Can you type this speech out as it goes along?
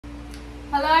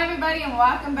Hello everybody and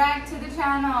welcome back to the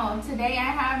channel. Today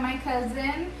I have my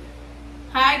cousin.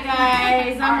 Hi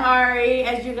guys, I'm Ari,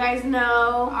 as you guys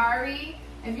know. Ari.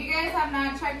 If you guys have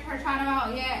not checked her channel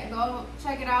out yet, go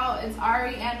check it out. It's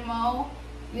Ari VENMO.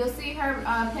 You'll see her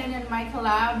pin in my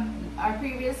collab, our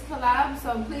previous collab.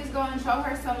 So please go and show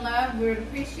her some love. We would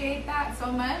appreciate that so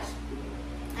much.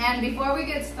 And before we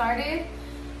get started,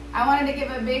 I wanted to give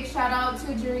a big shout out to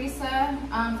Jeresa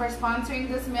for sponsoring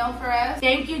this meal for us.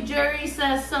 Thank you,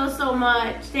 Jeresa, so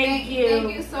much. Thank you.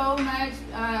 Thank you so much.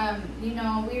 You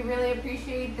know, we really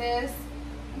appreciate this.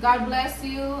 God bless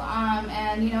you.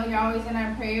 And you know, you're always in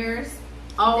our prayers.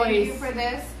 Always. Thank you for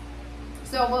this.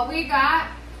 So what we got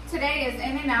today is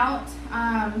In-N-Out.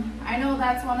 I know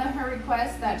that's one of her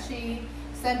requests that she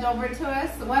sent over to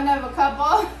us. One of a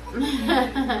couple.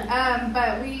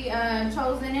 But we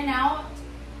chose In-N-Out.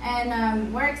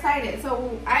 And we're excited.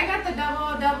 So I got the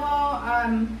double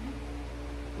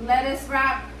lettuce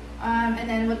wrap, and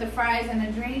then with the fries and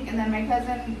a drink. And then my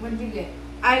cousin, what did you get?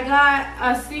 I got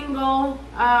a single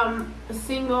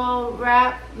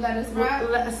wrap,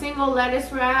 a single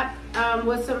lettuce wrap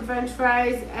with some French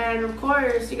fries, and of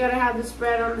course you gotta have the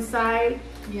spread on the side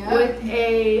with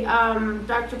a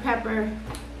Dr. Pepper.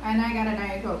 And I got a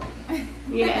Diet Coke.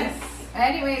 Yes.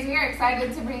 Anyways, we are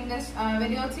excited to bring this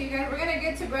video to you guys. We're gonna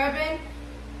get to grubbing.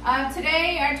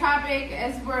 Today our topic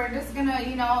is we're just gonna,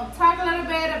 you know, talk a little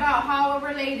bit about how we're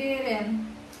related and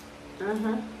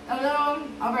a little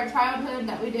of our childhood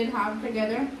that we did have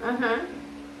together.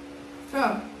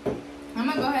 So I'm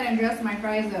gonna go ahead and dress my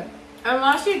fries up. And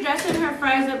while she's dressing her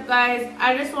fries up, guys,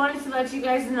 I just wanted to let you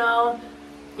guys know,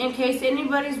 in case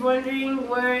anybody's wondering,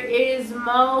 where is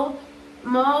Mo?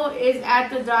 Mo is at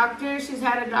the doctor. She's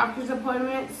had a doctor's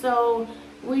appointment, so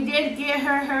we did get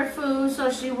her food, so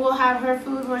she will have her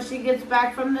food when she gets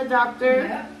back from the doctor.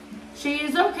 Yep. She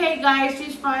is okay, guys.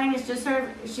 She's fine. It's just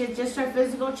her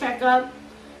physical checkup,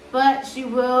 but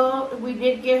we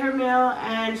did get her meal,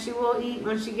 and she will eat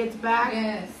when she gets back.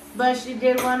 Yes. But she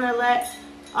did want to let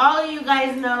all of you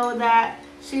guys know that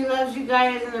she loves you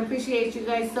guys and appreciates you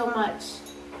guys so much.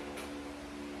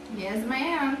 Yes,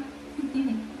 ma'am.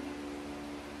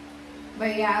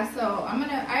 But yeah, so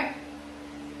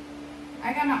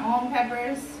I got my own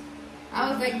peppers. I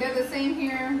was like, they're the same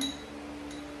here.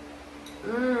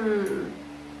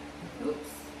 Oops.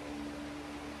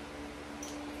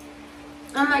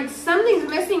 I'm like, something's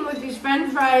missing with these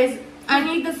French fries. I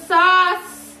need the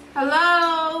sauce.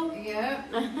 Hello. Yep.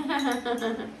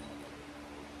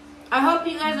 I hope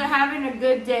you guys are having a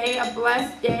good day, a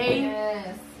blessed day.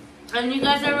 Yes. And you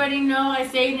guys already know I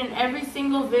say it in every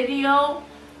single video.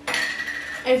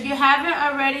 If you haven't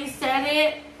already said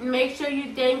it, make sure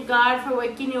you thank God for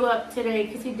waking you up today,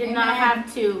 because He did not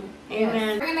have to. Amen.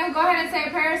 Yes. We're going to go ahead and say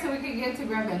a prayer so we can get to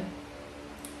grubbing.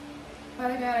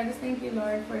 Father God, I just thank you,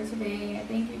 Lord, for today. I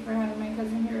thank you for having my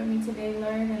cousin here with me today,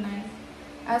 Lord. And I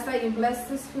ask that you bless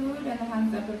this food and the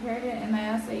hands that prepared it. And I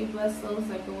ask that you bless those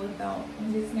that go without.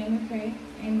 In Jesus' name we pray.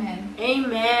 Amen.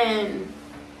 Amen.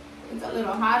 It's a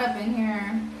little hot up in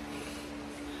here.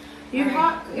 You're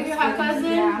hot, cousin?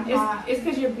 Yeah, I'm hot. It's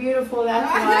because you're beautiful, that's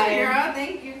why. Girl,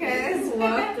 thank you, cuz. You're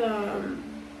welcome.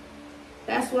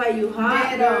 That's why you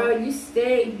hot, girl. You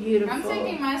stay beautiful. I'm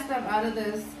taking my stuff out of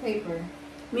this paper.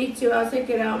 Me too. I'll take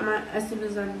it out as soon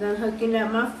as I'm done hooking up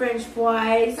my French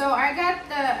fries. So I got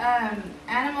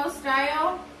the animal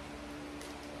style.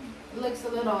 Looks a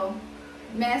little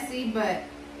messy, but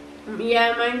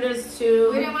yeah, mine does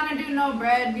too. we didn't want to do no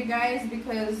bread, you guys,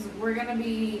 because we're gonna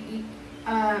be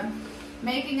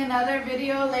making another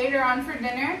video later on for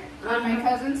dinner on my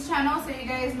cousin's channel, so you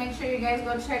guys make sure you guys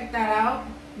go check that out.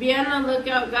 Be on the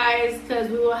lookout, guys, because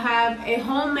we will have a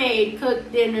homemade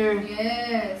cooked dinner.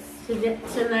 Yes.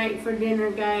 Tonight for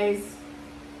dinner, guys.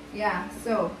 Yeah,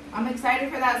 so I'm excited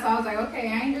for that. So I was like,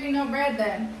 okay, I ain't doing no bread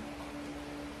then.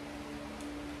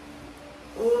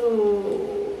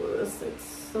 Oh, this looks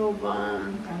so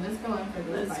bomb. Okay, let's go in for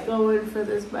this bite. Let's go in for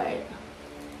this bite.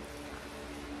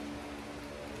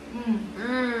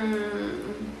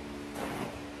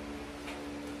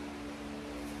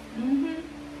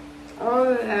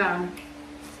 Oh yeah.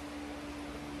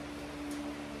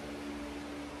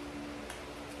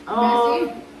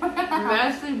 Oh,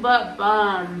 messy but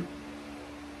bomb.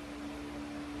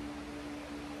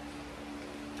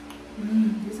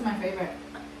 This is my favorite.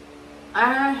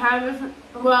 I haven't.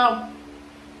 Well,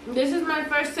 this is my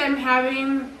first time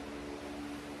having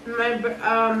my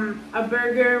a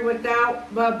burger without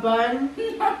a bun.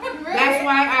 Really? That's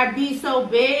why I be so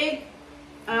big.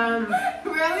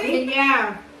 Really?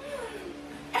 Yeah.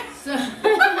 So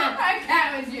I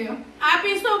can't with you. I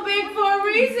be so big for a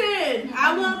reason.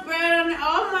 I want bread on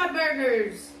all my burgers.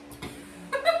 burgers.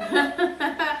 You're like,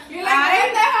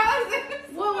 in the house.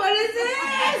 Well, what is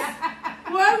this?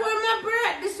 Where my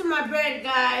bread? This is my bread,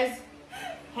 guys.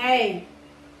 Hey,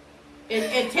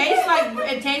 it tastes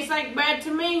like bread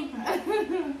to me.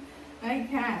 I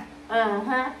can't.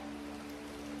 Uh-huh.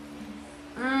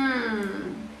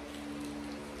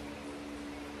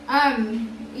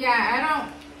 Yeah, I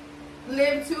don't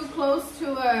live too close to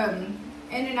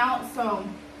In-N-Out, so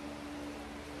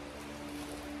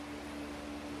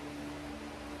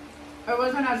it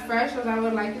wasn't as fresh as I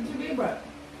would like it to be, but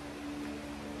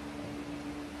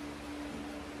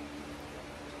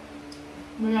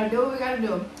we gotta do what we gotta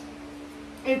do.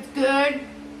 It's good,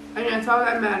 and that's all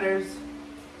that matters.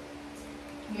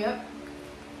 Yep.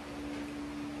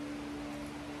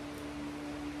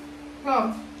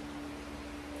 So,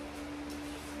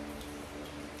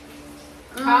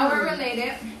 how we're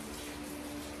related.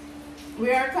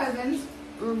 We are cousins.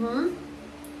 Mm-hmm.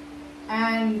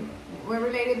 And we're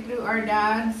related through our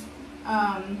dads.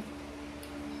 Our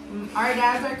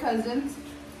dads are cousins.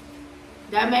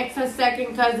 That makes us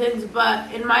second cousins,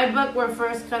 but in my book, we're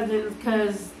first cousins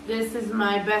because this is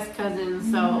my best cousin,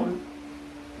 so.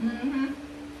 Mm-hmm.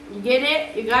 You get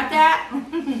it? You got that?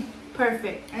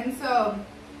 Perfect. And so,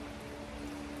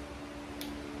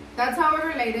 that's how we're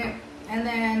related. And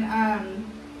then,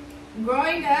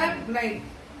 growing up, like,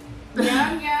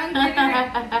 young,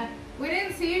 we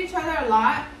didn't see each other a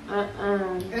lot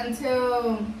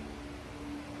until,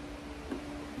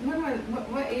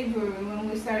 what age were we when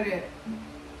we started?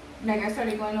 Like, I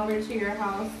started going over to your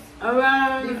house.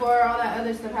 Around. Before all that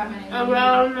other stuff happened.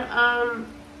 Around,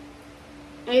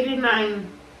 8 and 9.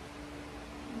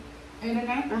 8 and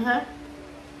 9? Uh-huh.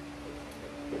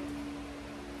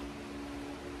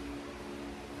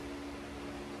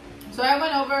 So I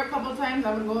went over a couple times.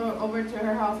 I would go over to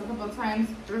her house a couple times.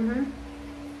 Mm-hmm.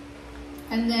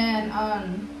 And then,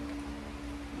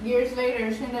 years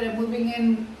later, she ended up moving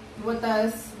in with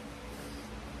us.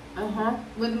 Uh-huh.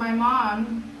 With my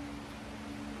mom.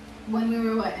 When we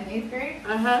were, what, in 8th grade?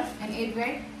 Uh-huh. In 8th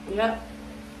grade? Yep.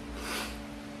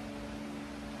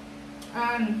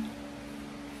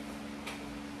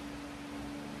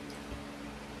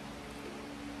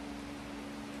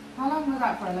 How long was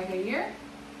that for? Like a year?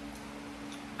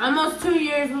 Almost 2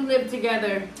 years we lived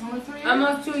together. Almost 3 years?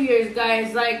 Almost 2 years,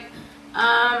 guys. Like,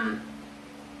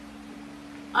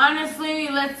 honestly,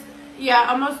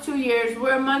 almost 2 years.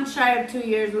 We're a month shy of 2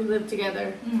 years we lived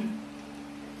together.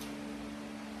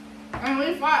 And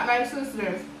we fought like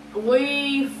sisters.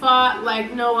 We fought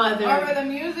like no other. Over the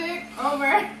music,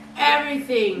 over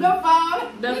everything. The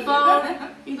phone. The phone.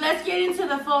 Let's get into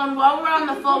the phone. While we're on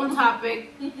the phone topic,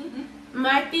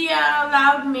 my tia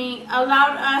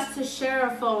allowed us to share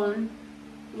a phone.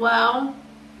 Well,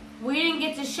 we didn't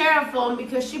get to share a phone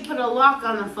because she put a lock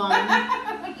on the phone.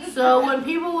 So when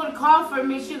people would call for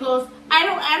me, she goes, I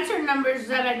don't answer numbers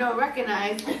that I don't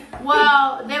recognize.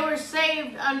 Well, they were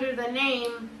saved under the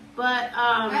name, but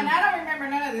and I don't remember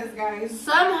none of this, guys.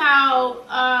 Somehow,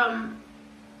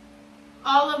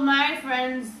 all of my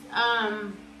friends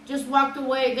just walked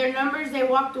away. Their numbers, they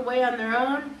walked away on their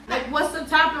own. Like, what's the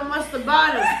top and what's the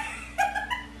bottom?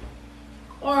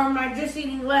 Or am I just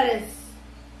eating lettuce?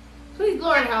 Please,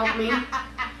 Lord, help me.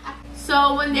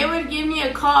 So when they would give me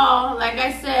a call, like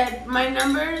I said, my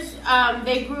numbers,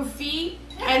 they grew feet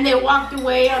and they walked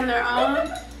away on their own.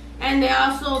 And they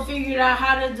also figured out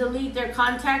how to delete their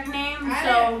contact name.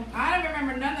 I don't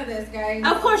remember none of this, guys.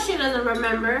 Of course she doesn't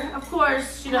remember. Of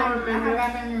course she don't remember. I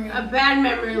have bad memory. A bad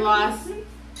memory loss.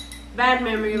 Bad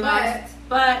memory loss.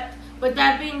 But with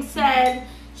that being said,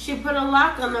 she put a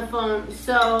lock on the phone.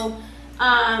 So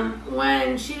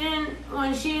when she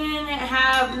didn't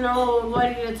have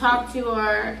nobody to talk to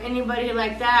or anybody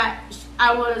like that,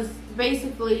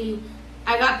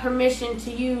 I got permission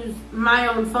to use my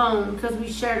own phone because we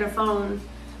shared a phone.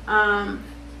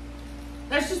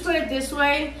 Let's just put it this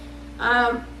way.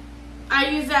 I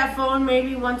use that phone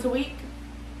maybe once a week.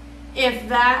 If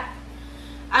that,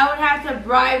 I would have to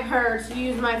bribe her to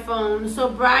use my phone. So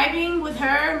bribing with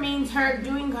her means her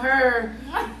doing her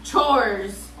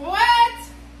chores. What?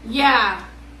 Yeah.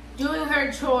 Doing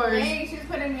her chores. Dang, she's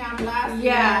putting me on blast.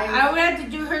 Yeah, guys. I would have to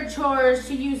do her chores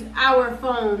to use our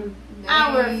phone. Dang.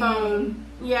 Our phone.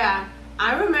 Yeah,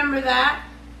 I remember that.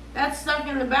 That's stuck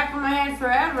in the back of my head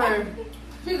forever.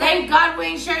 Thank God we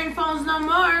ain't sharing phones no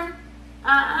more. She's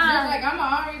like, I'm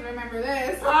gonna always remember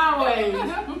this. Always.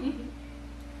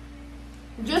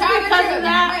 Just tell because of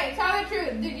that. Wait, tell the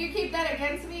truth. Did you keep that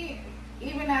against me,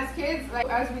 even as kids, like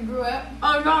as we grew up?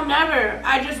 Oh no, never.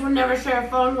 I just would never share a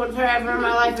phone with her ever in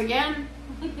my life again.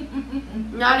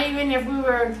 Not even if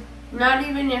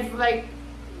like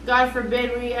God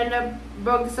forbid we end up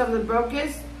brokest of the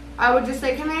brokest, I would just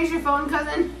say, can I use your phone,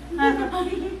 cousin?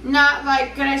 Not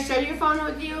like, can I share your phone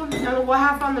with you? And we'll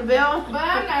have on the bill. But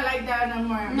I'm not like that no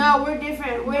more. No, we're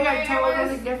different. We are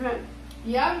totally different.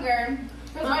 Younger.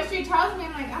 Because when she tells me,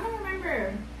 I'm like, I don't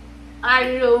remember. I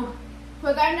do.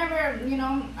 Because I never, you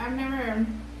know,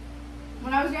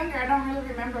 when I was younger, I don't really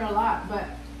remember a lot. But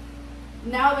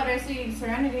now that I see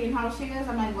Serenity and how she is,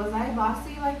 I'm like, was I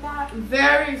bossy like that?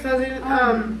 Very,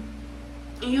 cousin.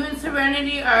 You and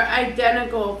Serenity are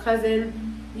identical, cousin.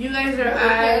 You guys are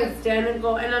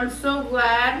identical. And I'm so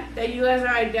glad that you guys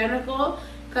are identical,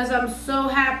 because I'm so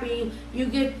happy you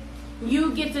get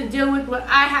to deal with what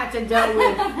I had to deal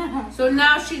with. So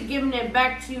now she's giving it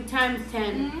back to you times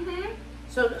 10. Mm-hmm.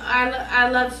 So I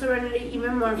love Serenity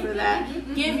even more for that.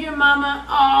 Give your mama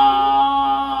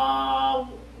all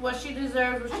what she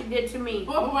deserves, what she did to me.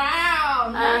 Oh,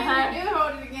 wow. You did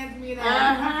hold it against me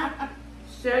then.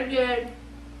 Sure did.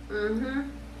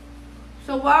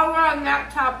 So while we're on that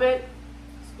topic,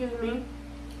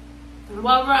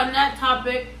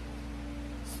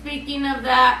 speaking of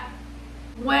that,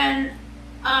 when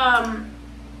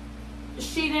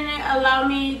she didn't allow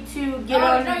me to get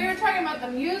on. No, you're talking about the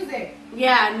music.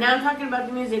 Yeah, now I'm talking about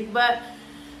the music. But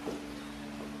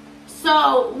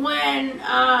so when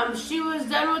she was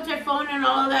done with her phone and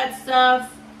all of that stuff,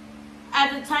 at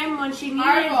the time when she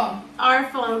needed our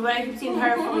phone, but I keep seeing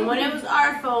her phone. When it was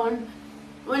our phone,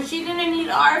 when she didn't need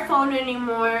our phone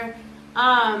anymore,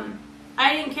 I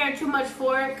didn't care too much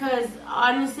for it, because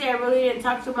honestly, I really didn't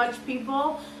talk to much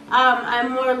people. I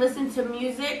more listened to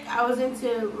music. I was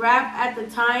into rap at the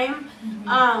time.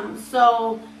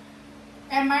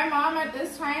 And my mom at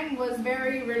this time was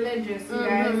very religious, you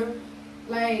guys.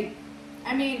 Like,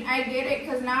 I mean, I get it,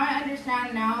 because now I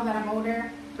understand now that I'm older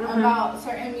about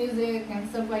certain music and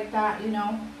stuff like that, you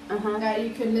know, that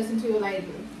you can listen to, like,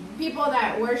 people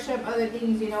that worship other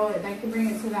things, you know, that can bring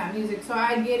it to that music. So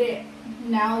I get it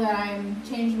now that I'm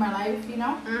changed my life, you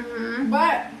know.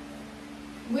 But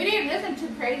we didn't listen to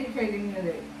crazy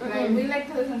music. Like, we like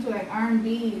to listen to like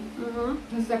R&B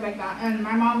and stuff like that. And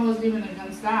my mom was even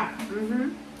against that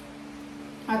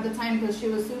at the time, because she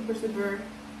was super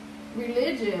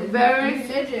religious. Very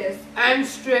religious and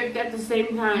strict at the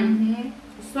same time.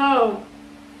 So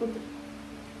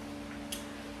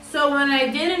when I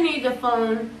didn't need the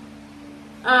phone,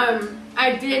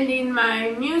 I did need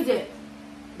my music,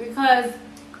 because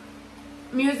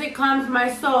music calms my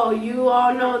soul. You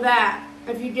all know that.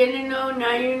 If you didn't know,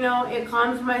 now you know. It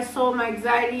calms my soul, my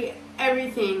anxiety,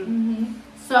 everything.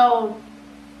 So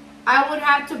I would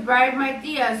have to bribe my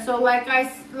tia. So like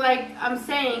I'm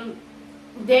saying,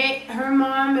 her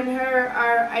mom and her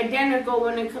are identical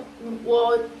when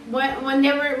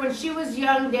she was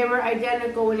young, they were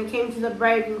identical when it came to the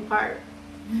bribing part.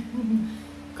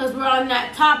 Because we're on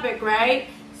that topic, right?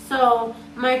 So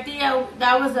my tia,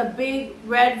 that was a big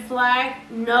red flag.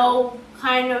 No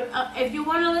kind of, if you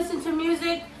want to listen to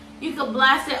music, you could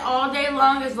blast it all day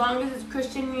long as it's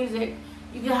Christian music.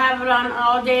 You can have it on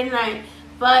all day and night.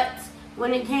 But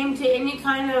when it came to any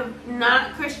kind of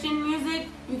not Christian music,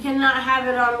 you cannot have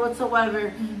it on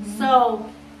whatsoever. So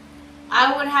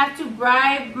I would have to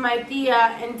bribe my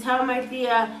tia and tell my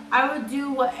tia, I would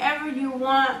do whatever you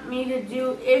want me to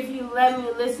do if you let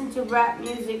me listen to rap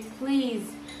music,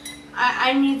 please.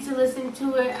 I need to listen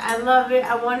to it. I love it.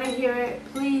 I want to hear it,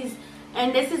 please.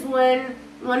 And this is when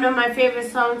one of my favorite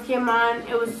songs came on.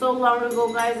 It was so long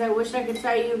ago, guys. I wish I could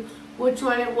tell you which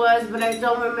one it was, but I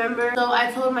don't remember. So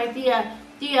I told my tia,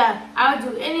 I'll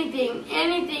do anything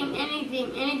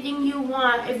you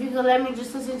want if you could let me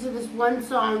just listen to this one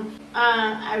song.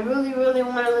 I really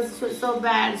want to listen to it so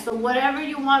bad. So whatever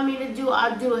you want me to do,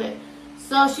 I'll do it.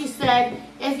 So she said,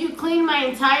 if you clean my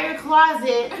entire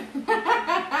closet,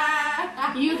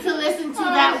 you can listen to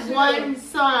that one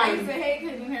song. I used to hate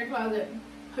cleaning her closet.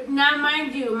 Now,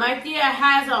 mind you, my tia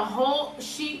has a whole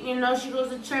sheet, you know, she goes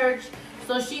to church,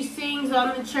 so she sings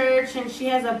on the church, and she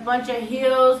has a bunch of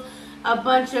heels, a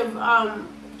bunch of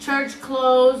church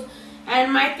clothes,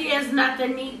 and my tia is not the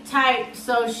neat type,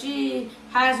 so she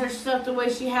has her stuff the way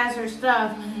she has her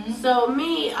stuff. So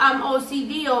me, I'm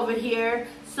OCD over here,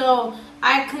 so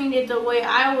I cleaned it the way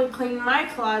I would clean my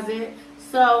closet.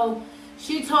 So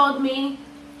she told me,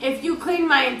 if you clean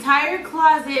my entire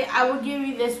closet, I will give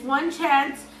you this one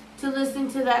chance to listen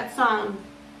to that song.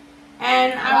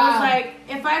 And I was like,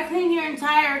 if I clean your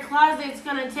entire closet, it's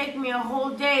going to take me a whole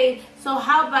day. So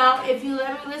how about if you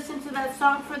let me listen to that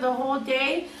song for the whole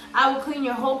day, I will clean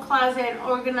your whole closet and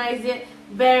organize it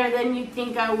better than you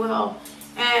think I will.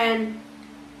 And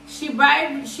she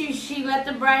let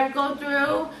the bribe go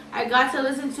through. I got to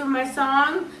listen to my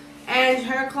song. and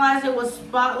her closet was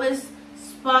spotless,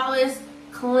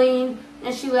 clean,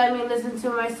 and she let me listen to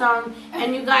my song.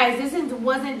 And you guys, this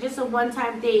wasn't just a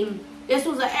one-time thing. This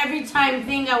was an every-time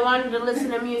thing I wanted to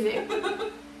listen to music.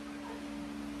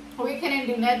 We couldn't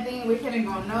do nothing. We couldn't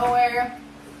go nowhere.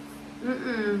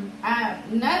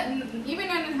 Nothing. Even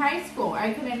in high school,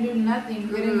 I couldn't do nothing.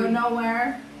 Couldn't go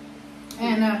nowhere.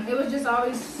 And it was just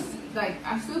always like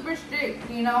super strict,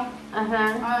 you know. And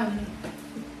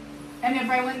if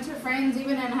I went to friends,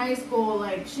 even in high school,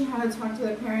 like she had to talk to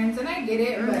the parents, and I get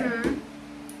it, but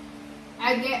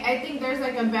I think there's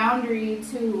like a boundary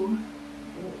to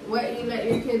what you let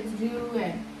your kids do,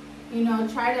 and you know,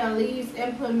 try to at least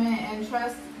implement and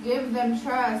trust, give them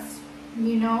trust,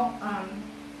 you know,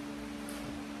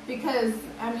 because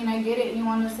I mean, I get it, you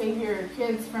want to save your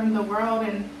kids from the world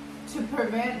and to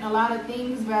prevent a lot of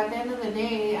things, but at the end of the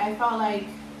day, I felt like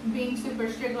being super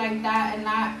strict like that and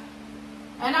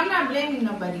I'm not blaming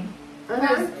nobody.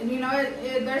 Because, you know,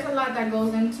 there's a lot that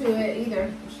goes into it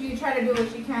either. She tried to do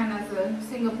what she can as a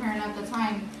single parent at the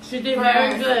time. She did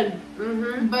very good.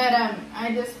 But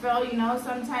I just felt, you know,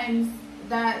 sometimes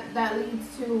that leads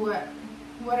to,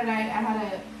 I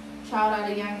had a child at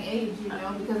a young age, you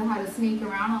know, because I had to sneak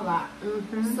around a lot.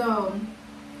 So,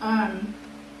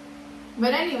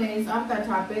 but anyways, off that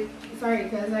topic. Sorry,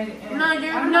 because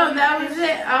No, that was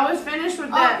it. I was finished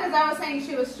with that. Oh, because I was saying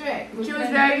she was strict. She was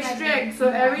very strict. So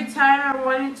every time I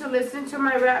wanted to listen to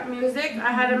my rap music,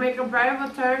 I had to make a bribe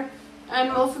with her.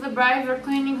 And most of the bribes were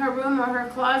cleaning her room or her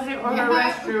closet or her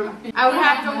restroom. I would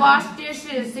have to wash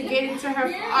dishes to get into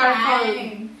our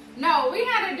home. No, we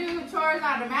had to do chores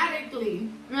automatically.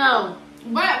 No.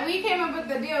 But we came up with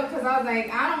the deal because I was like,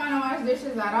 I don't want to wash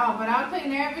dishes at all, but I'll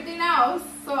clean everything else.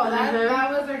 So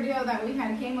that was our deal that we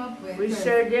had came up with. We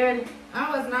sure did.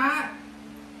 I was not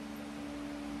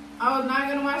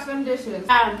gonna wash them dishes.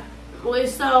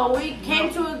 So we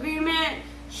came to agreement.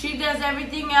 She does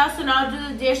everything else, and I'll do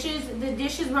the dishes. The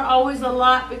dishes were always a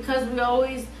lot because we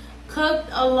always cooked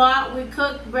a lot. We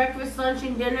cooked breakfast, lunch,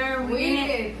 and dinner. We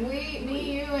did.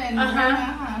 Me, you, and we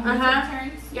took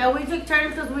turns. Yeah, we took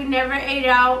turns because we never ate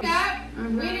out. We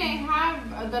didn't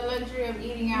have the luxury of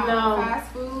eating out. No. Fast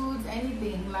foods,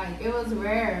 anything. Like, it was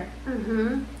rare.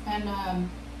 And,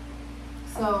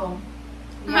 so,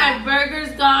 yeah. My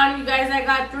burger's gone. You guys, I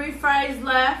got 3 fries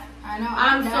left. I know.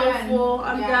 I'm so full.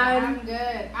 I'm done. I'm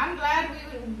good. I'm glad we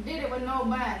did it with no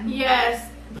bun. Yes.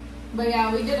 But, yeah,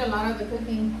 we did a lot of the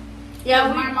cooking.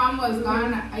 Yeah, my mom was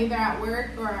gone either at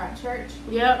work or at church.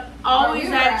 Yep,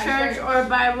 always at church or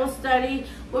Bible study.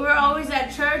 We were always at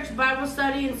church, Bible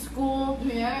study, and school.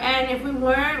 Yeah. And if we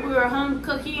weren't, we were home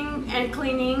cooking and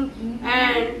cleaning.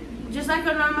 And just like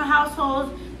a normal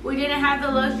household, we didn't have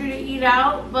the luxury to eat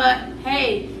out. But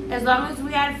hey, as long as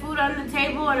we had food on the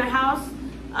table and a house,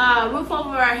 roof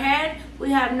over our head, we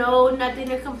had nothing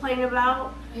to complain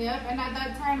about. Yep, and at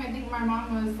that time, I think my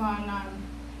mom was on.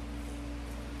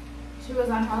 She was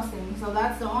on housing, so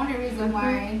that's the only reason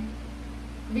why.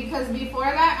 Because before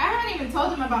that, I haven't even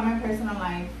told them about my personal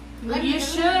life. You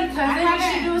should, because then you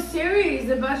should do a series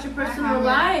about your personal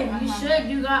life. You should.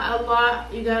 You got a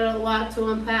lot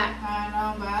to unpack. I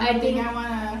know, but I don't think I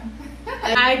wanna.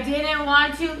 I didn't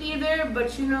want to either,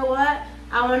 but you know what?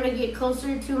 I want to get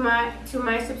closer to my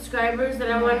subscribers,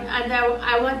 and I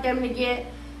want them to get.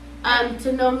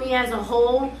 To know me as a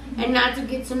whole and not to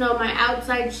get to know my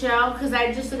outside shell, because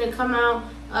I just didn't come out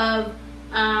of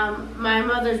my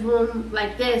mother's womb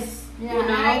like this. Yeah, you know?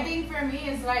 And I think for me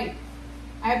it's like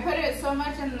I put it so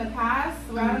much in the past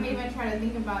where I don't even try to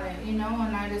think about it, you know,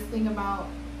 and I just think about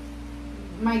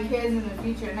my kids in the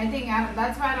future, and I think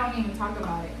that's why I don't even talk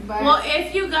about it. But well,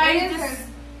 if you guys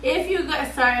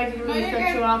sorry, I didn't mean to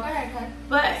cut you off. Go ahead.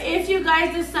 But if you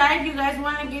guys decide you guys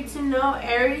want to get to know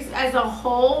Aries as a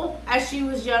whole, as she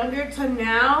was younger to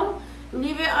now,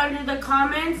 leave it under the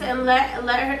comments and let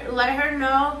her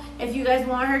know if you guys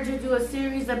want her to do a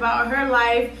series about her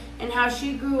life and how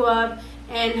she grew up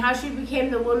and how she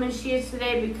became the woman she is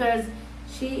today. Because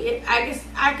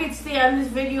I could stay on this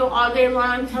video all day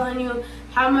long telling you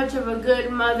how much of a good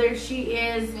mother she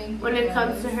is when it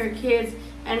comes to her kids,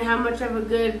 and how much of a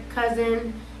good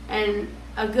cousin and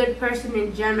a good person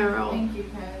in general. Thank you,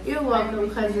 cousin. You're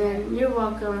welcome, cousin. You're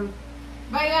welcome.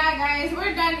 But yeah, guys,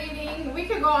 we're done eating. We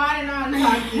could go on and on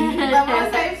talking, but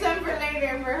we'll save some for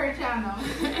later for her channel.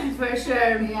 For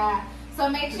sure. Yeah. So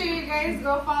make sure you guys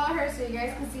go follow her so you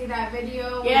guys can see that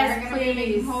video. Yes, we're going to be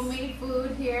making homemade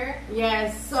food here.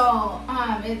 Yes. So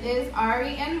it is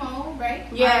Ari and Mo, right?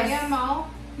 Yes. Ari and Mo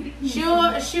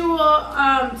She will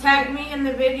tag me in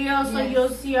the video so you'll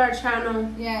see our channel.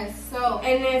 Yes. So.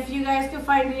 And if you guys can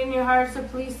find it in your hearts to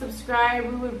please subscribe,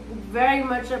 we would very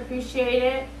much appreciate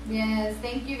it. Yes.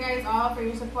 Thank you guys all for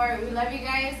your support. We love you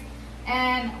guys.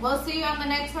 And we'll see you on the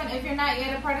next one. If you're not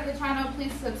yet a part of the channel,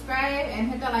 please subscribe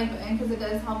and hit that like button because it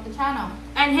does help the channel.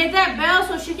 And hit that bell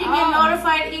so she can get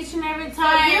notified each and every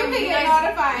time. So you can get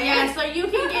notified. Yeah, so you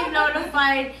can get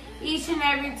notified each and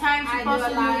every time she posts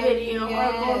a new video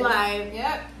or go live.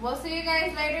 Yep. We'll see you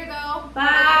guys later though.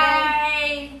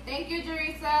 Bye. Thank you,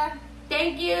 Jeresa.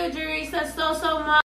 Thank you, Jeresa, so much.